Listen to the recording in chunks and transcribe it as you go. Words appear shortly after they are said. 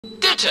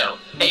Ditto,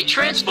 a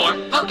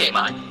transformed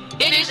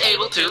Pokemon. It is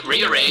able to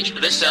rearrange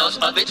the cells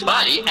of its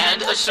body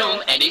and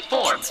assume any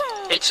form.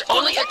 Its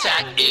only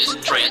attack is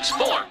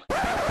transform.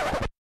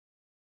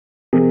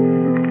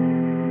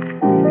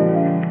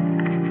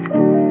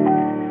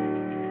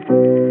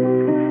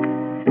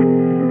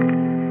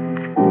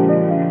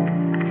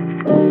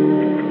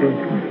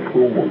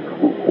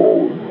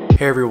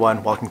 Hey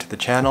everyone, welcome to the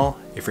channel.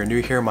 If you're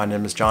new here, my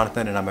name is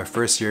Jonathan and I'm a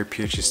first year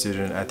PhD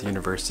student at the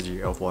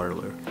University of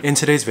Waterloo. In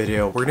today's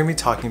video, we're going to be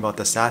talking about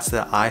the stats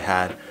that I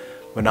had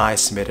when I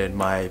submitted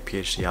my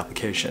PhD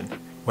application.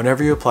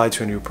 Whenever you apply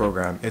to a new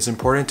program, it's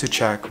important to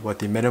check what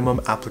the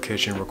minimum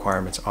application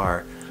requirements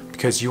are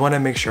because you want to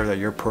make sure that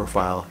your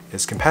profile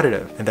is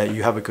competitive and that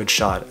you have a good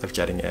shot of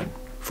getting in.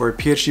 For a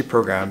PhD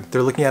program,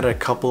 they're looking at a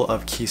couple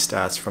of key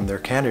stats from their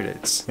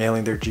candidates,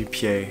 mainly their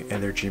GPA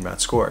and their GMAT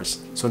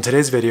scores. So in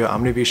today's video, I'm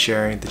going to be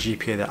sharing the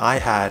GPA that I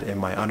had in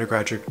my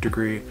undergraduate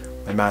degree,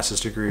 my master's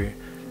degree,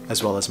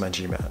 as well as my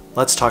GMAT.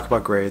 Let's talk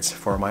about grades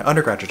for my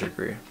undergraduate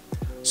degree.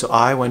 So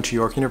I went to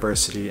York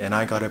University and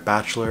I got a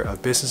Bachelor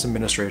of Business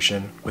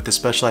Administration with a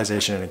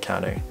specialization in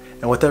accounting.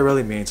 And what that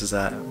really means is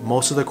that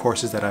most of the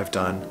courses that I've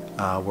done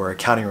were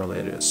accounting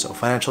related. So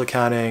financial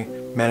accounting,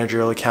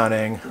 managerial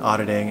accounting,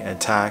 auditing, and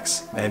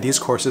tax. And these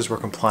courses were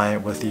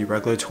compliant with the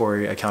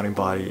regulatory accounting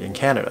body in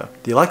Canada.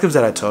 The electives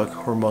that I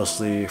took were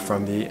mostly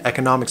from the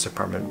economics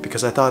department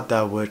because I thought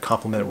that would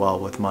complement well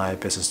with my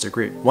business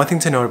degree. One thing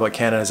to note about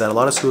Canada is that a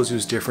lot of schools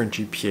use different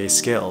GPA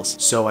scales.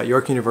 So at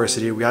York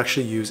University, we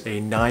actually use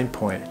a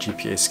 9-point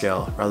GPA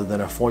scale rather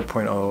than a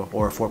 4.0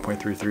 or a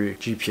 4.33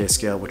 GPA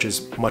scale, which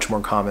is much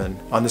more common.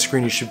 On the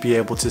screen, you should be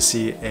able to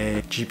see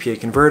a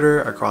GPA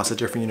converter across the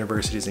different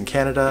universities in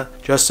Canada,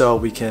 just so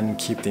we can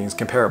keep things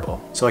comparable.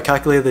 So I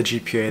calculated the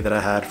GPA that I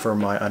had for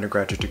my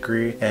undergraduate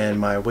degree, and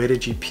my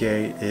weighted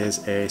GPA is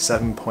a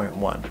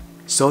 7.1.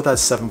 So that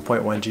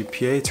 7.1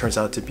 GPA turns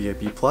out to be a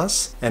B+,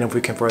 and if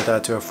we convert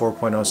that to a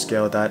 4.0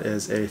 scale, that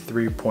is a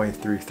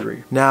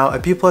 3.33. Now, a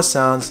B+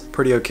 sounds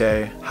pretty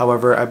okay.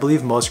 However, I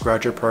believe most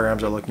graduate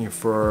programs are looking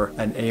for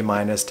an A-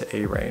 to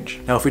A range.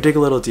 Now, if we dig a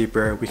little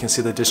deeper, we can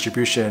see the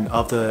distribution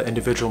of the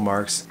individual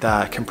marks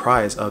that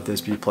comprise of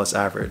this B+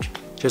 average.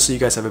 Just so you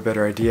guys have a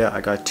better idea, I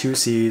got 2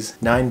 C's,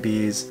 9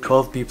 B's,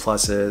 12 B+,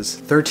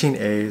 13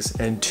 A's,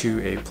 and 2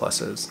 A+.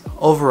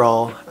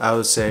 Overall, I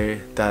would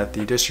say that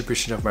the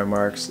distribution of my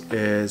marks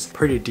is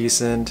pretty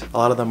decent. A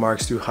lot of the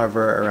marks do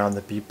hover around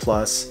the B+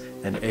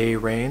 and A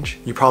range.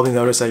 You probably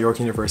noticed that York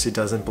University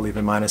doesn't believe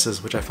in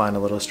minuses, which I find a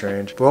little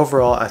strange. But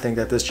overall, I think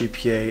that this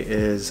GPA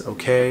is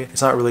okay.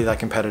 It's not really that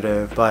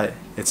competitive, but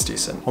it's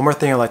decent. One more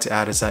thing I'd like to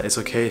add is that it's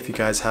okay if you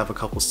guys have a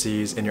couple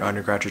C's in your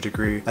undergraduate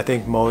degree. I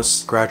think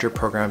most graduate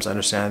programs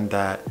understand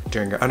that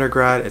during your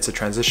undergrad, it's a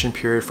transition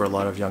period for a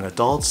lot of young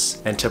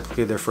adults, and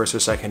typically their first or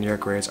second year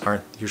grades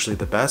aren't usually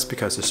the best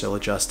because they're still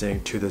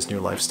adjusting to this new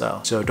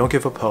lifestyle. So don't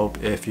give up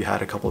hope if you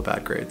had a couple of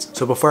bad grades.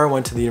 So before I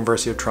went to the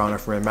University of Toronto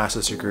for my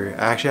master's degree,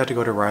 I actually had to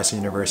go to Ryerson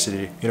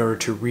University in order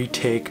to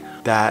retake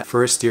that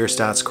first year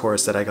stats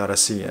course that I got a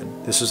C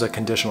in. This was a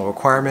conditional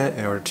requirement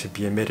in order to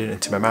be admitted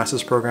into my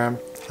master's program.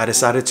 I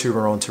decided to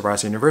enroll into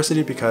Ryerson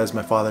University because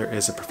my father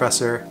is a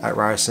professor at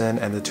Ryerson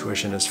and the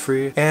tuition is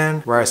free,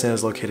 and Ryerson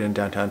is located in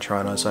downtown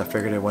Toronto, so I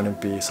figured it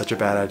wouldn't be such a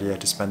bad idea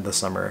to spend the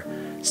summer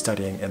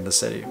studying in the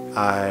city.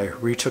 I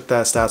retook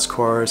that stats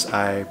course,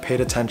 I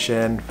paid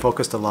attention,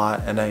 focused a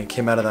lot, and I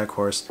came out of that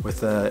course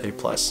with an A+.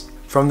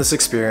 From this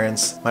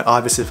experience, my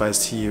obvious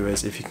advice to you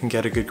is if you can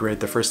get a good grade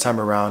the first time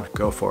around,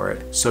 go for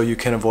it, so you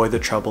can avoid the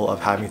trouble of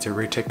having to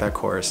retake that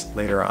course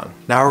later on.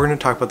 Now we're going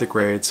to talk about the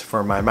grades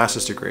for my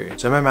master's degree.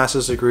 So in my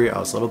master's degree, I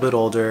was a little bit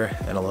older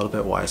and a little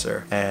bit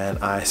wiser, and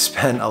I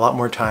spent a lot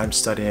more time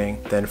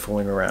studying than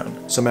fooling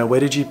around. So my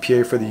weighted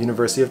GPA for the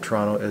University of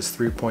Toronto is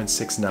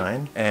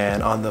 3.69,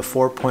 and on the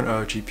 4.0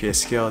 GPA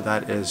scale,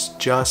 that is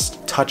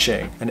just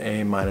touching an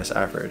A-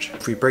 average.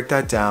 If we break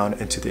that down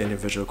into the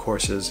individual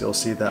courses, you'll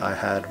see that I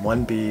had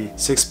 1 B,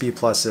 6 B+,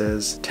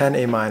 10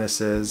 A-,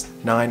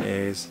 9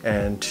 A's,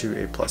 and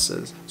 2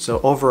 A+.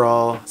 So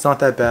overall, it's not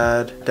that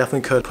bad.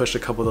 Definitely could push a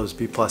couple of those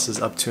B+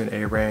 up to an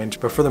A range,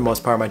 but for the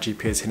most part, my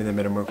GPA is hitting the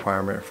minimum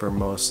requirement for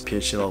most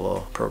PhD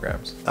level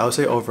programs. I would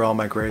say overall,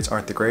 my grades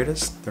aren't the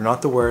greatest. They're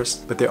not the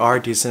worst, but they are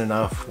decent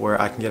enough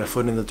where I can get a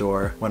foot in the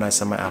door when I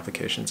send my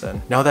applications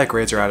in. Now that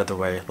grades are out of the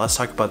way, let's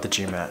talk about the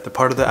GMAT, the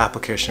part of the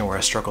application where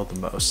I struggled the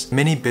most.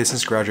 Many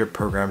business graduate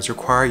programs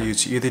require you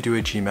to either do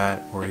a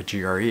GMAT or a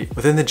GRE.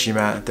 Within the GMAT,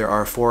 there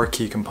are 4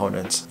 key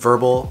components: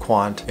 verbal,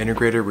 quant,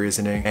 integrated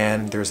reasoning,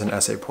 and there's an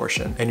essay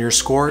portion. And your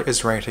score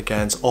is ranked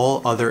against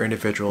all other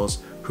individuals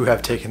who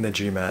have taken the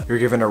GMAT. You're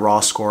given a raw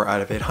score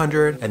out of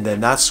 800, and then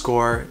that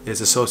score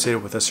is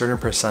associated with a certain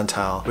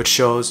percentile, which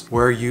shows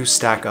where you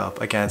stack up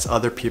against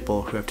other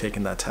people who have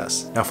taken that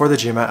test. Now for the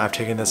GMAT, I've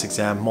taken this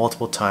exam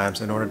multiple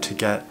times in order to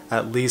get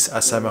at least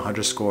a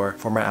 700 score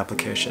for my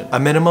application. A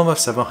minimum of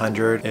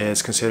 700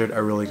 is considered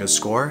a really good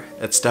score.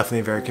 It's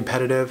definitely very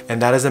competitive,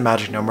 and that is a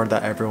magic number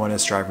that everyone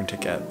is striving to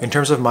get. In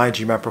terms of my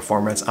GMAT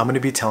performance, I'm going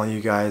to be telling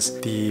you guys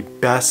the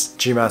best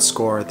GMAT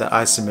score that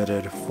I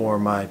submitted for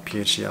my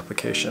PhD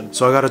application.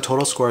 So I got a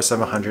total score of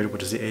 700,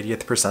 which is the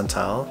 80th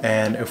percentile.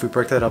 And if we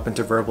break that up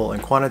into verbal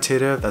and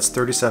quantitative, that's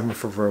 37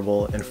 for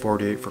verbal and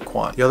 48 for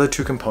quant. The other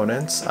two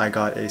components, I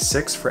got a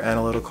 6 for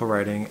analytical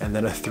writing and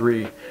then a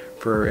 3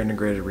 for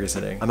integrated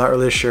reasoning. I'm not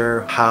really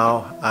sure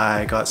how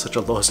I got such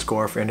a low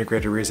score for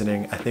integrated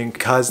reasoning. I think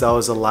because that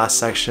was the last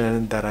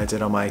section that I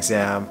did on my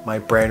exam, my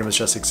brain was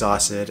just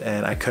exhausted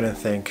and I couldn't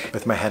think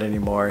with my head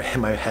anymore,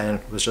 and my head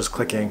was just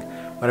clicking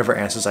whatever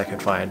answers I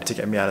could find to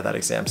get me out of that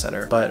exam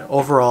center. But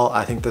overall,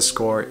 I think the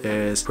score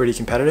is pretty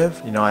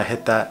competitive. You know, I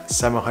hit that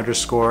 700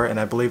 score, and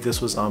I believe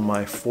this was on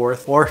my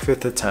 4th or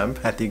 5th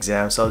attempt at the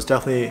exam, so I was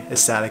definitely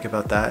ecstatic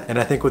about that. And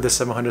I think with the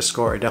 700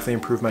 score, it definitely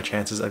improved my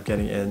chances of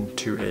getting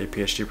into a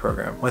PhD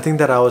program. One thing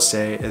that I will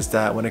say is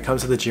that when it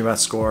comes to the GMAT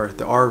score,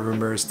 there are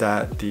rumors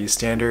that the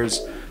standards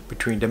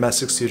between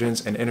domestic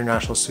students and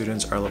international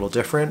students are a little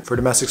different. For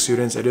domestic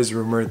students, it is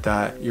rumored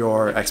that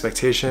your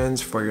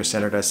expectations for your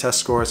standardized test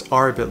scores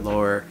are a bit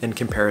lower in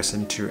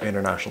comparison to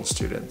international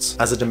students.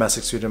 As a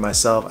domestic student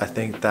myself, I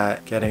think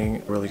that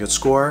getting a really good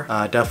score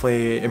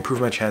definitely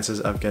improved my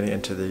chances of getting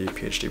into the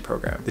PhD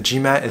program. The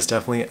GMAT is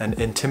definitely an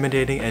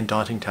intimidating and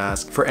daunting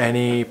task for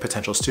any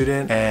potential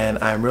student, and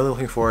I'm really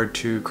looking forward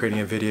to creating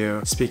a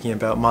video speaking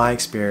about my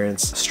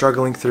experience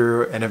struggling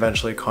through and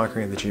eventually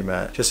conquering the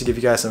GMAT. Just to give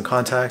you guys some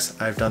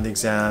context, I've done the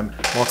exam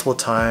multiple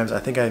times. I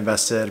think I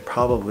invested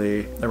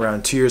probably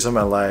around 2 years of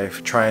my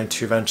life trying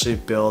to eventually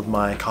build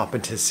my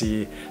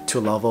competency to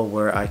a level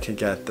where I could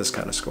get this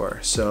kind of score.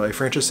 So if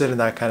you're interested in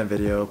that kind of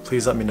video,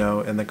 please let me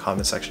know in the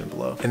comment section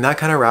below. And that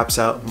kind of wraps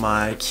out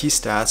my key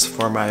stats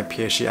for my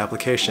PhD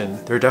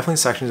application. There are definitely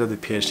sections of the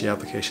PhD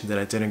application that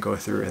I didn't go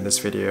through in this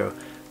video,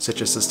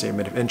 such as the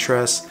statement of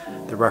interest,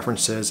 the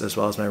references, as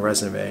well as my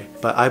resume.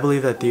 But I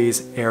believe that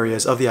these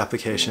areas of the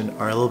application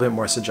are a little bit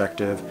more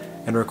subjective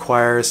and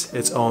requires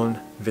its own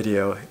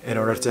video in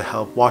order to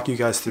help walk you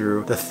guys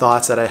through the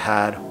thoughts that I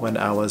had when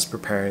I was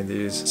preparing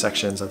these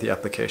sections of the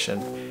application,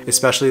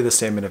 especially the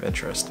statement of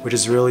interest, which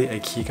is really a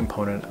key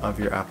component of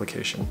your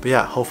application. But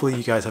yeah, hopefully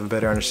you guys have a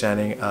better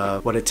understanding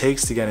of what it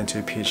takes to get into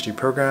a PhD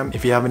program.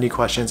 If you have any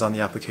questions on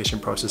the application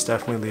process,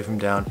 definitely leave them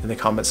down in the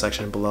comment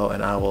section below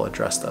and I will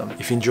address them.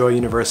 If you enjoy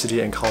university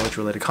and college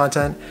related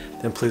content,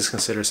 then please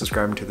consider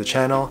subscribing to the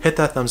channel. Hit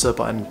that thumbs up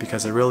button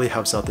because it really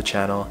helps out the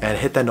channel, and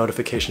hit that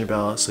notification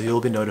bell so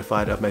you'll be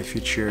notified of my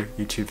future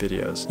YouTube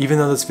videos. Even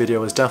though this video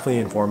was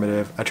definitely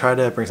informative, I try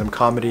to bring some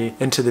comedy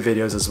into the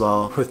videos as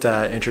well with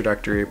that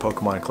introductory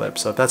Pokemon clip.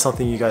 So if that's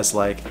something you guys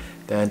like,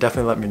 then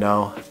definitely let me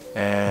know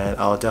and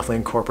I'll definitely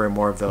incorporate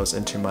more of those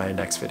into my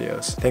next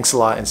videos. Thanks a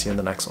lot and see you in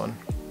the next one.